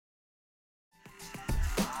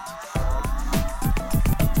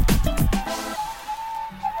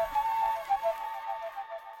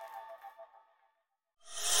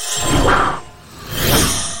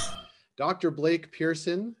Dr. Blake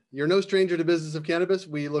Pearson, you're no stranger to business of cannabis.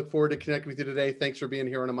 We look forward to connecting with you today. Thanks for being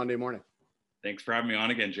here on a Monday morning. Thanks for having me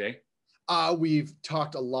on again, Jay. We've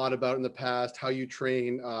talked a lot about in the past how you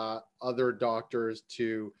train other doctors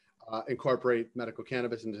to incorporate medical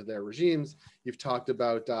cannabis into their regimes. You've talked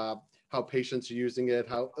about how patients are using it.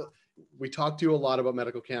 We talked to you a lot about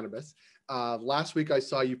medical cannabis. Last week, I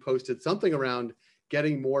saw you posted something around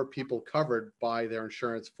getting more people covered by their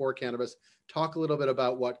insurance for cannabis. Talk a little bit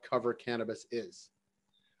about what Cover Cannabis is.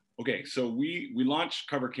 Okay, so we launched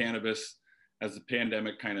Cover Cannabis as the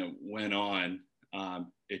pandemic kind of went on.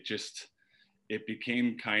 It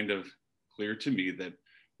became kind of clear to me that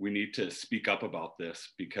we need to speak up about this,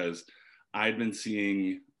 because I'd been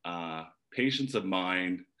seeing patients of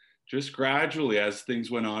mine just gradually, as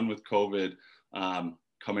things went on with COVID,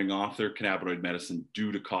 coming off their cannabinoid medicine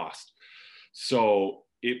due to cost. So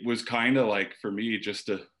it was kind of like, for me, just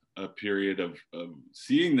a period of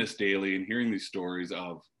seeing this daily and hearing these stories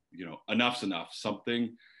of, enough's enough.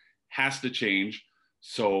 Something has to change.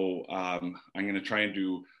 So I'm going to try and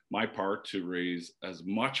do my part to raise as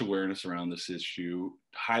much awareness around this issue,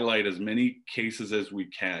 highlight as many cases as we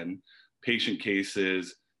can, patient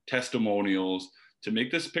cases, testimonials, to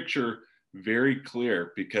make this picture very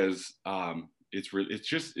clear, because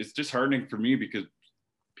it's disheartening for me, because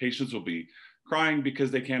patients will be crying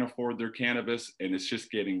because they can't afford their cannabis, and it's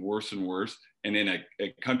just getting worse and worse. And in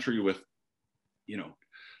a country with,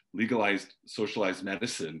 legalized socialized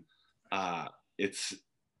medicine, it's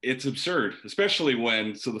absurd, especially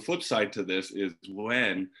when, so the flip side to this is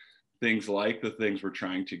when things like the things we're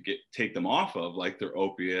trying to take them off of, like their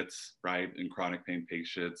opiates, right, in chronic pain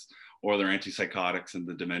patients, or their antipsychotics in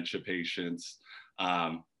the dementia patients,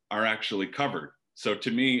 are actually covered. So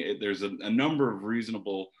to me, there's a number of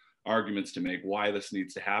reasonable arguments to make why this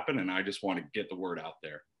needs to happen, and I just want to get the word out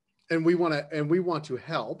there. And we want to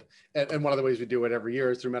help. And one of the ways we do it every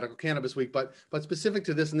year is through Medical Cannabis Week. But specific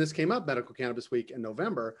to this, and this came up Medical Cannabis Week in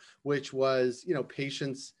November, which was,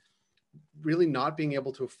 patients really not being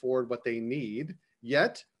able to afford what they need,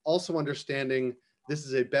 yet also understanding this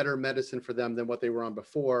is a better medicine for them than what they were on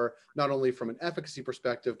before, not only from an efficacy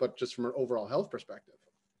perspective, but just from an overall health perspective.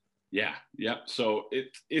 Yeah. So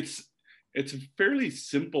it's a fairly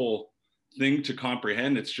simple thing to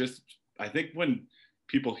comprehend. It's just, I think when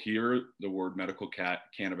people hear the word medical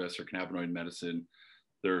cannabis or cannabinoid medicine,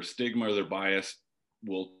 their stigma or their bias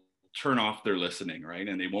will turn off their listening, right?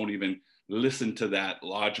 And they won't even listen to that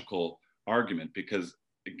logical argument, because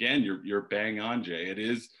again, you're bang on, Jay. It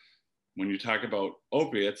is, when you talk about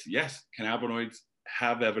opiates, yes, cannabinoids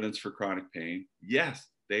have evidence for chronic pain. Yes,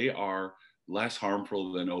 they are less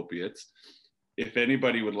harmful than opiates. If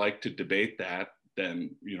anybody would like to debate that,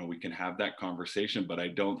 then we can have that conversation, but I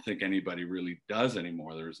don't think anybody really does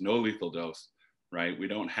anymore. There's no lethal dose, right? We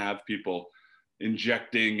don't have people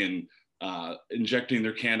injecting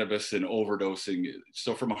their cannabis and overdosing.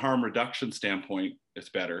 So from a harm reduction standpoint, it's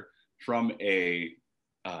better. From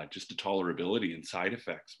just a tolerability and side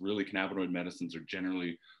effects, really cannabinoid medicines are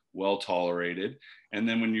generally well tolerated. And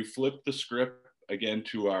then when you flip the script again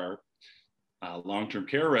to our long-term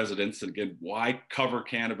care residents, and again, why Cover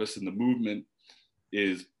Cannabis and the movement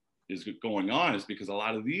is going on, is because a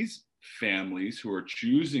lot of these families who are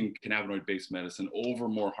choosing cannabinoid-based medicine over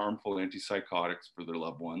more harmful antipsychotics for their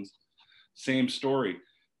loved ones, same story.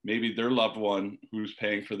 Maybe their loved one who's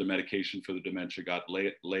paying for the medication for the dementia got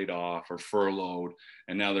laid off or furloughed,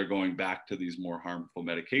 and now they're going back to these more harmful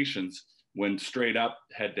medications, when straight up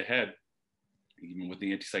head to head, even with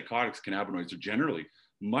the antipsychotics, cannabinoids are generally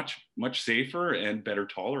much, much safer and better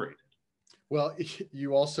tolerated. Well,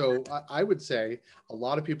 you also, I would say a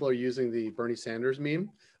lot of people are using the Bernie Sanders meme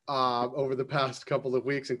over the past couple of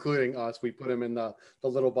weeks, including us. We put him in the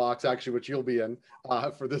little box, actually, which you'll be in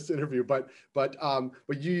for this interview. But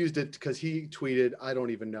you used it because he tweeted, I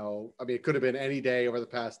don't even know. I mean, it could have been any day over the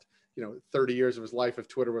past 30 years of his life if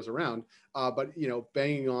Twitter was around. But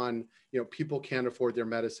banging on, people can't afford their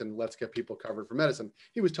medicine. Let's get people covered for medicine.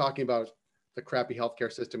 He was talking about the crappy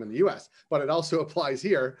healthcare system in the US, but it also applies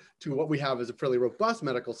here to what we have as a fairly robust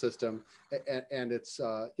medical system, and it's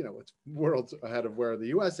it's worlds ahead of where the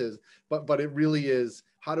US is, but it really is,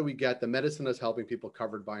 how do we get the medicine that's helping people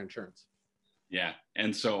covered by insurance? Yeah,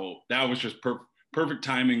 and so that was just perfect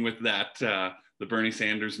timing with that, the Bernie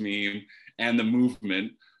Sanders meme and the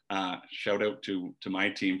movement. Shout out to my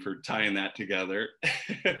team for tying that together.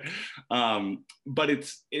 But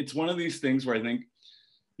it's one of these things where I think,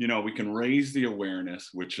 we can raise the awareness,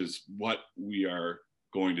 which is what we are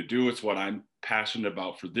going to do. It's what I'm passionate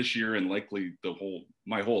about for this year and likely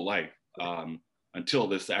my whole life, until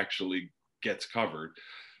this actually gets covered.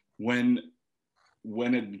 When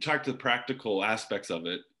when it talk to the practical aspects of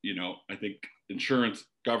it, you know, I think insurance,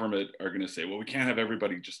 government are going to say, well, we can't have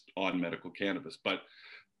everybody just on medical cannabis, but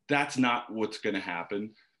that's not what's going to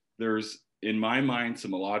happen. There's, in my mind,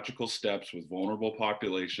 some illogical steps with vulnerable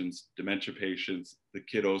populations, dementia patients, the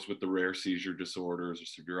kiddos with the rare seizure disorders or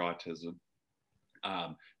severe autism,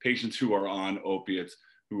 patients who are on opiates,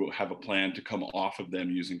 who have a plan to come off of them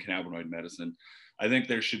using cannabinoid medicine. I think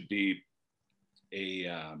there should be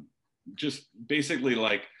a just basically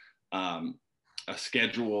like a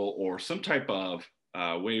schedule or some type of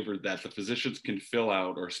waiver that the physicians can fill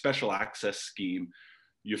out, or a special access scheme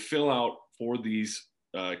you fill out for these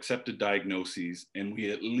accepted diagnoses, and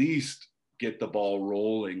we at least get the ball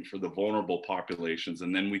rolling for the vulnerable populations,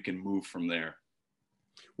 and then we can move from there.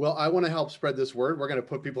 Well, I want to help spread this word. We're going to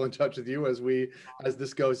put people in touch with you as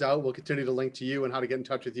this goes out. We'll continue to link to you and how to get in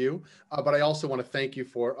touch with you. But I also want to thank you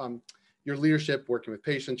for your leadership working with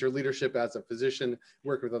patients, your leadership as a physician,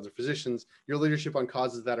 working with other physicians, your leadership on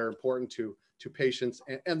causes that are important to patients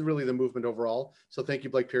and really the movement overall. So thank you,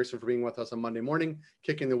 Blake Pearson, for being with us on Monday morning,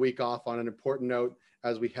 kicking the week off on an important note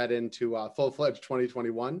as we head into full-fledged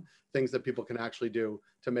 2021, things that people can actually do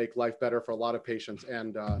to make life better for a lot of patients.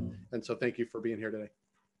 And so thank you for being here today.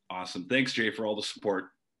 Awesome. Thanks, Jay, for all the support.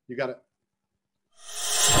 You got it.